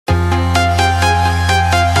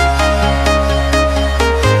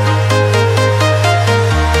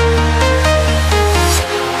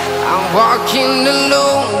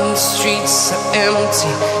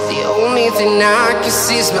empty. The only thing I can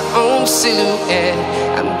see is my own silhouette.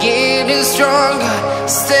 I'm getting stronger,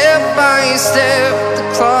 step by step. The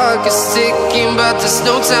clock is ticking, but there's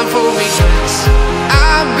no time for regrets.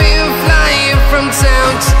 I've been flying from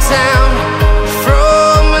town to town,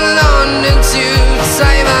 from London to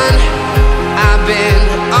Taiwan. I've been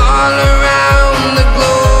all around the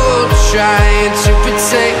globe, trying to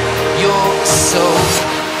protect your soul.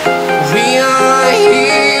 We are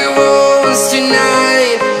heroes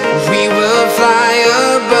tonight. We will fly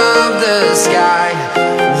above the sky.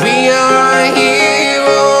 We are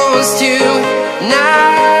heroes tonight.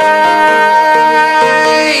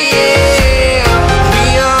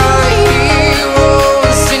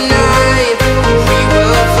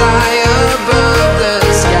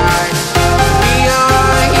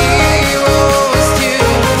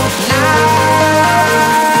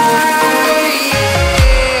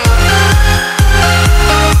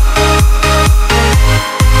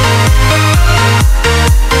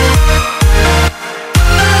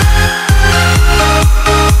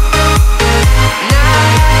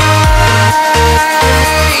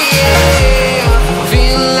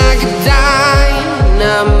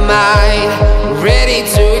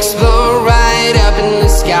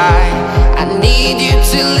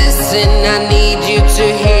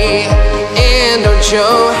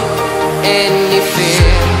 Show any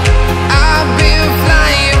fear. I've been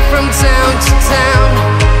flying from town to town,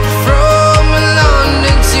 from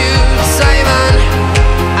London to Taiwan.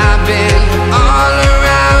 I've been all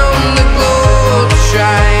around the globe,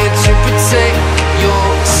 trying to protect your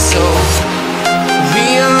soul.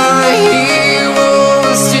 We are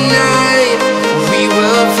heroes tonight. We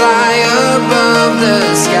will fly above the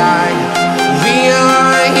sky. We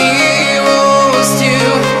are heroes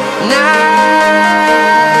tonight.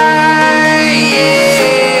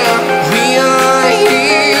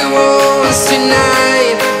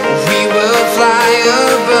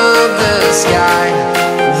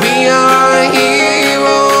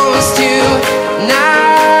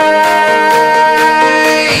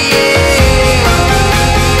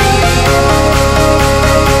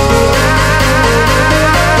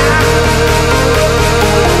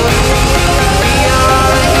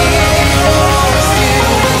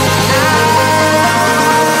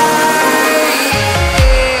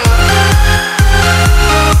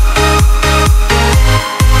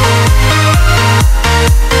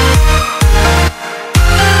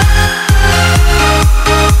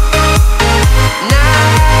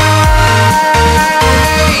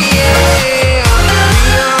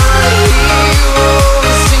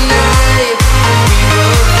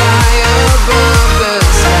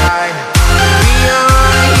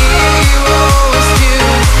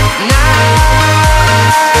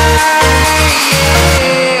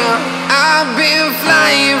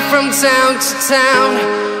 Town to town,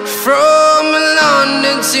 from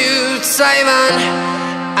London to Taiwan.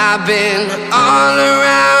 I've been all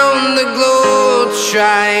around the globe,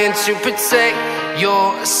 trying to protect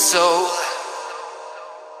your soul.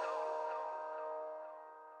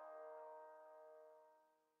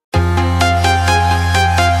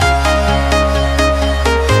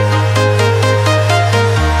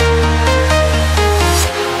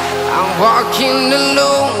 I'm walking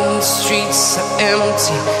alone, the streets are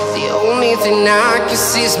empty. The only thing I can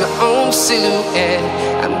see is my own silhouette.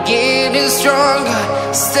 I'm getting stronger,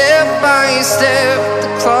 step by step. The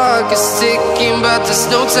clock is ticking, but there's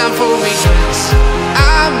no time for regrets.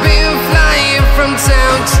 I've been flying from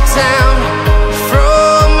town to town,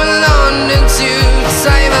 from London to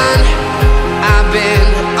Taiwan. I've been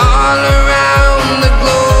all around the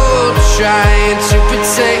globe, trying to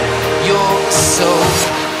protect your soul.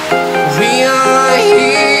 We are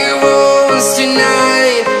heroes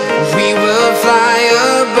tonight. We will fly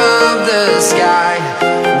above the sky.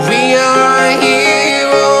 We are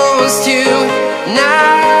heroes tonight.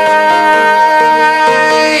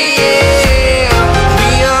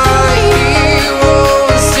 We are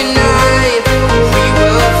heroes tonight. We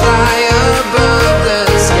will fly above the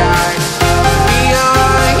sky. We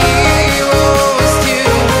are heroes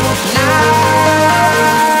tonight.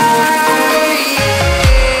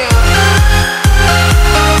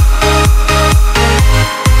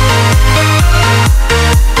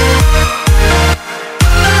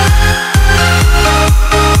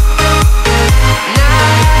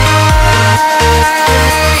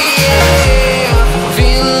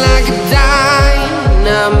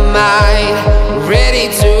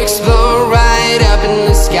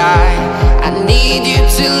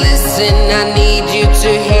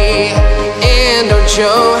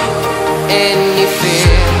 Show any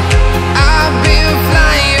fear. I've been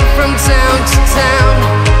flying from town to town,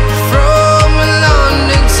 from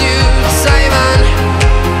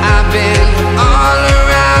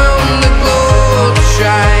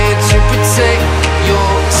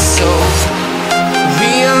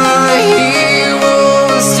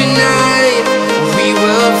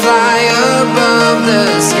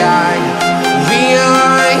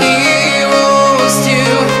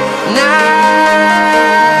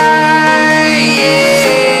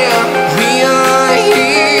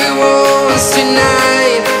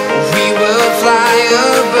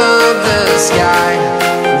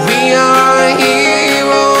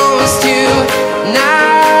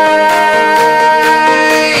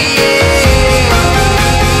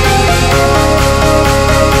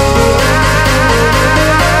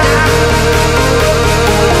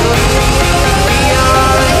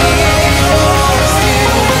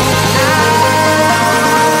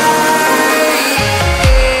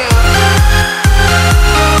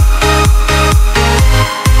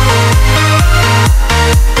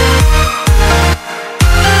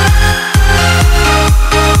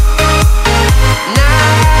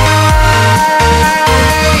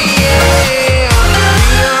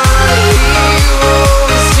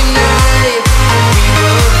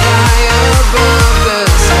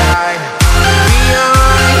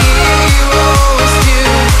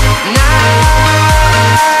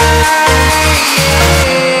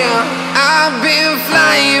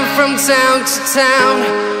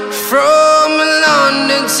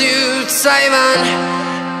Taiwan.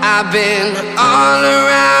 I've been all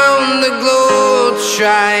around the globe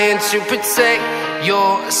trying to protect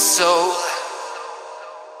your soul.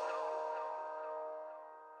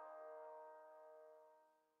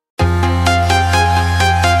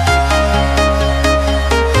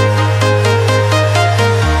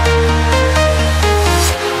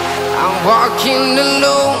 Walking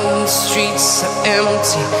alone, the streets are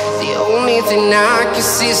empty. The only thing I can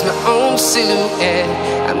see is my own silhouette.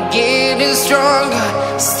 I'm getting stronger,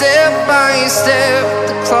 step by step.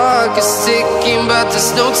 The clock is ticking, but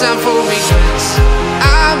there's no time for regrets.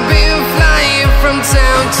 I've been flying from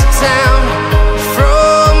town to town,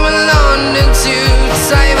 from London to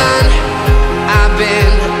Taiwan. I've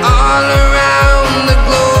been all around the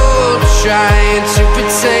globe trying to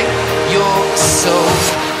protect your soul.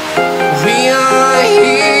 We are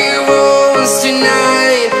heroes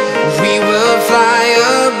tonight. We will fly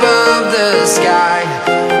above the sky.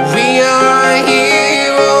 We are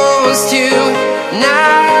heroes tonight.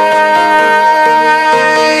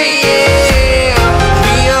 Yeah.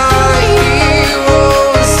 We are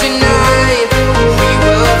heroes tonight. We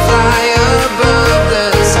will fly above the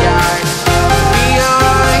sky. We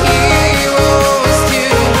are heroes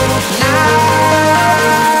tonight.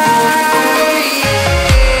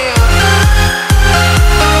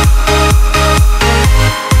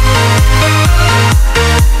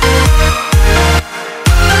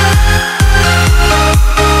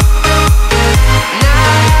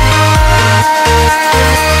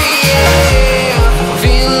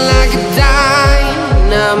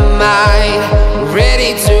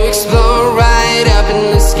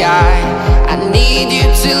 I need you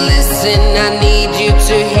to listen, I need you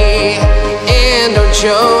to hear, and don't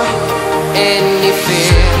show any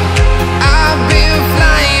fear. I've been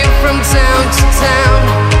flying from town to town,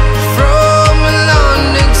 from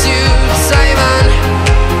London to Taiwan.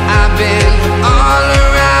 I've been all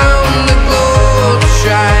around the globe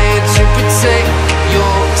trying to protect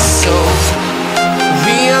your soul.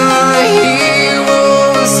 We are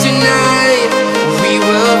heroes tonight. We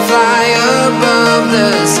will fly above the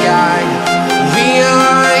sky. We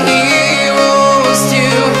are heroes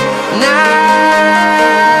tonight.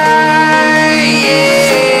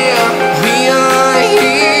 Yeah. We are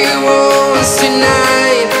heroes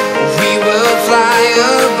tonight. We will fly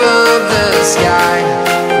above the sky.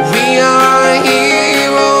 We are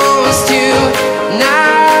heroes tonight.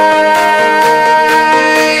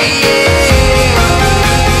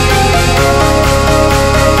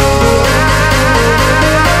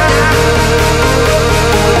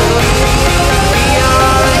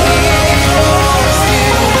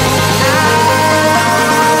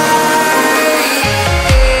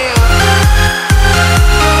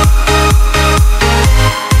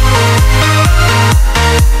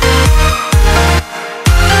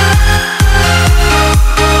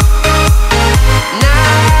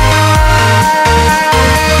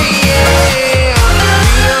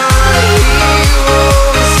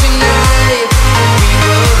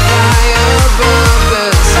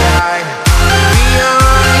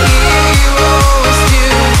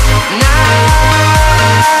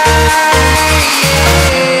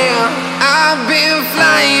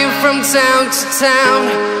 Town to town,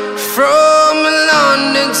 from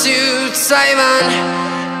London to Taiwan.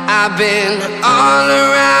 I've been all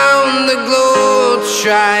around the globe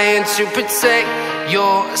trying to protect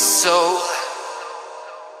your soul.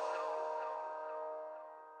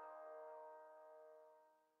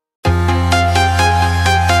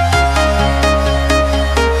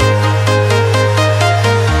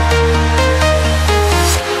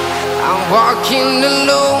 I'm walking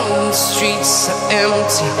alone, the streets are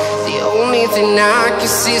empty. The only thing I can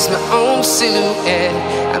see is my own silhouette.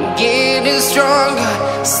 I'm getting stronger,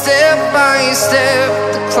 step by step.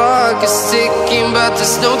 The clock is ticking, but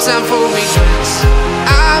there's no time for regrets.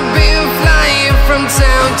 I've been flying from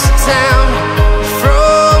town to town,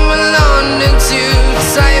 from London to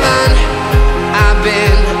Taiwan. I've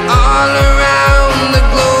been all around the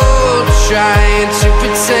globe trying to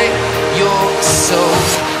protect your soul.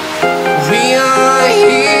 We are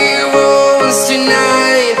heroes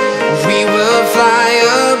tonight. We will fly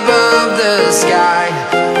above the sky.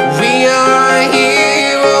 We are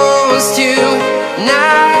heroes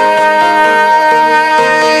tonight.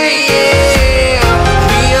 Yeah.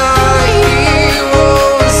 We are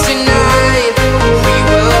heroes tonight. We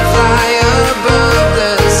will fly above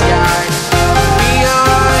the sky.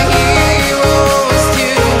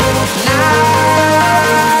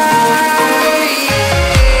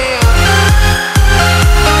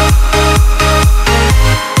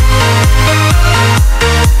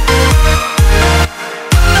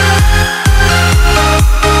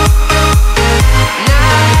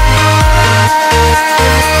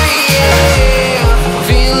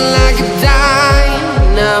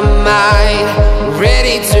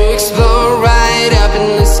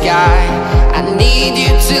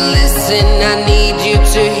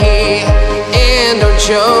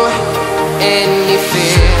 any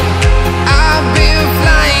fear. I've been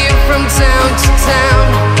flying from town to town,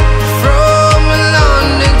 from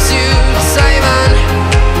London to Taiwan.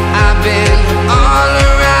 I've been all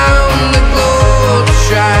around the globe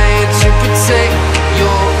trying to protect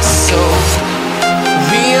your soul.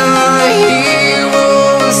 We are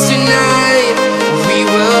heroes tonight. We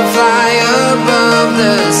will fly above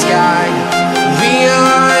the sky. We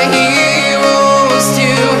are heroes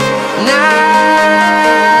tonight.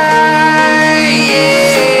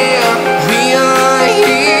 Yeah. We are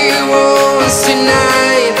heroes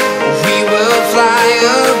tonight. We will fly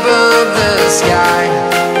above the sky.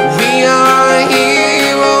 We are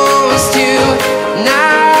heroes tonight.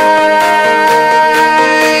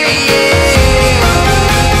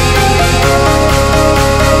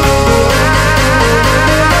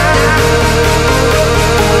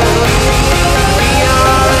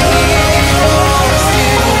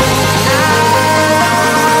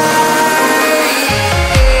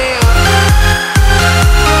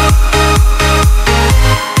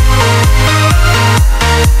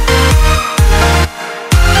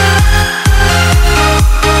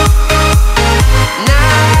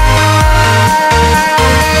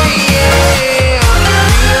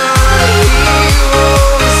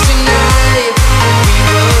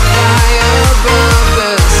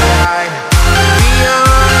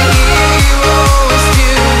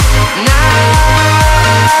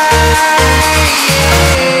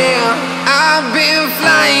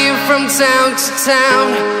 From town to town,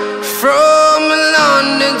 from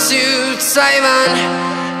London to Taiwan.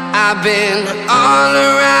 I've been all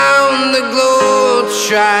around the globe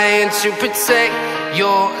trying to protect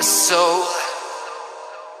your soul.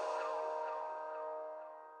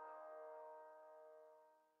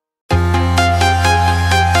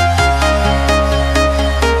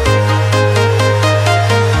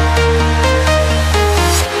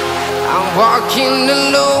 I'm walking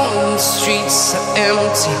alone, the streets are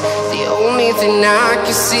empty. The only thing I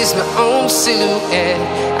can see is my own silhouette.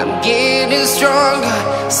 I'm getting stronger,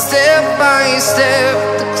 step by step.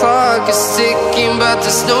 The clock is ticking, but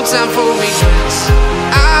there's no time for regrets.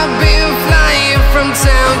 I've been flying from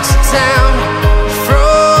town to town,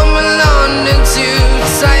 from London to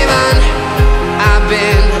Taiwan. I've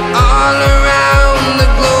been all around the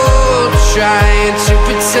globe trying to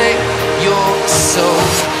protect your soul.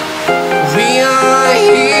 We are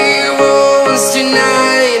heroes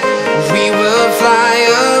tonight. We will fly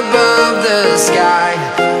above the sky.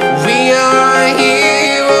 We are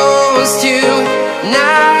heroes tonight.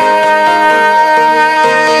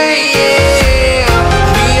 Yeah.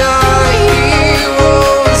 We are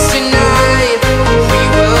heroes tonight. We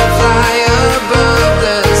will fly above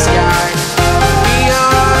the sky. We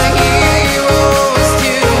are heroes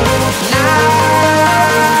tonight.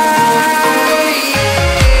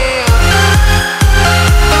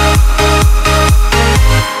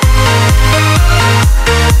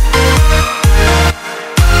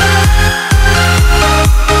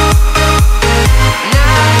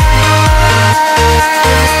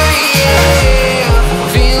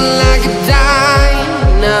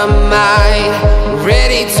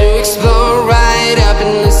 Ready to explore right up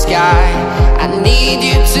in the sky. I need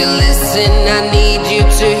you to listen, I need you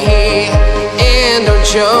to hear, and don't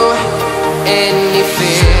show any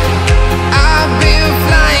fear. I've been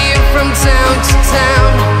flying from town to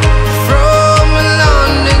town, from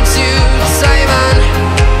London to Taiwan.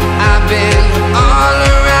 I've been all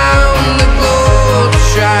around the globe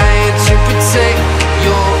trying to protect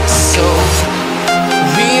your soul.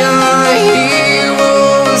 We are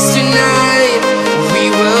heroes tonight. We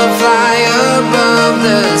will fly above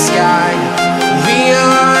the sky. We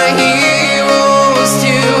are heroes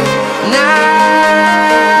tonight.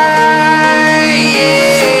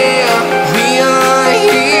 Yeah. We are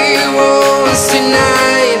heroes tonight.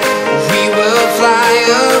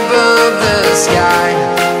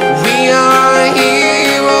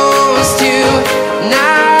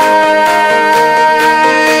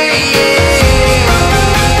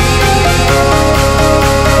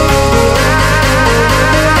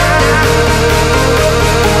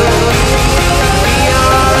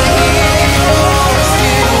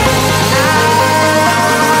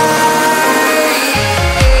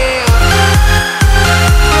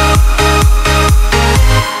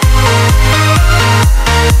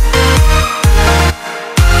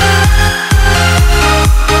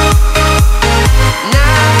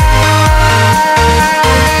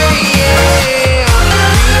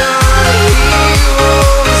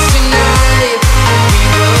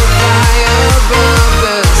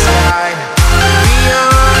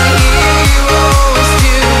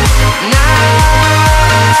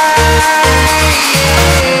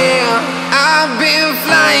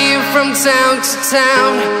 town to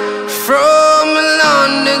town, from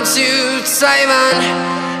London to Taiwan.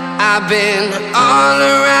 I've been all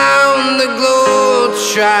around the globe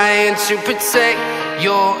trying to protect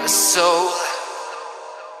your soul.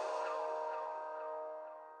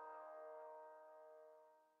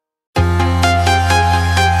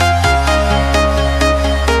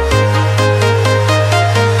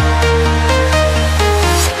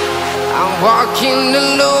 I'm walking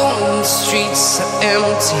alone, the streets are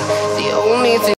empty.